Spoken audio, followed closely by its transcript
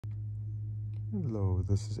Hello,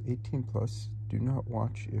 this is 18 plus. Do not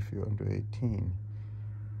watch if you're under 18.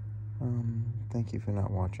 Thank you for not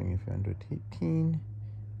watching if you're under 18.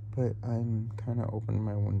 But I'm kind of opening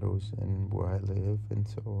my windows in where I live, and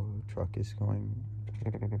so a truck is going.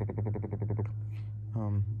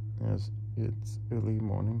 As it's early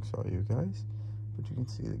morning, sorry you guys, but you can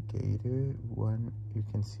see the gator one. You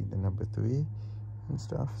can see the number 3 and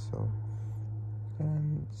stuff. So,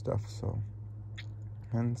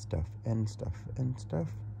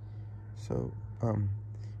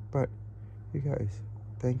 but you guys,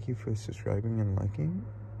 thank you for subscribing and liking.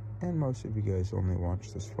 And most of you guys only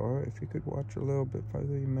watch this far. If you could watch a little bit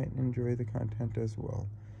further, you might enjoy the content as well.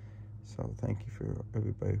 So thank you for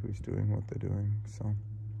everybody who's doing what they're doing. So,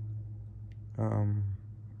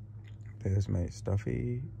 there's my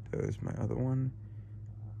stuffy, there's my other one,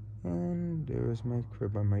 and there's my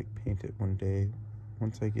crib. I might paint it one day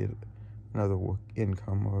once I get another work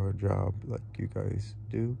income or a job like you guys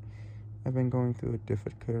do. I've been going through a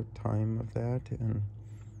difficult time of that, and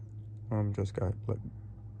just got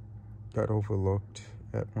overlooked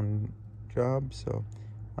at one job, so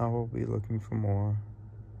I will be looking for more.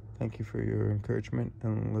 Thank you for your encouragement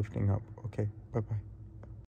and lifting up. Okay, bye-bye.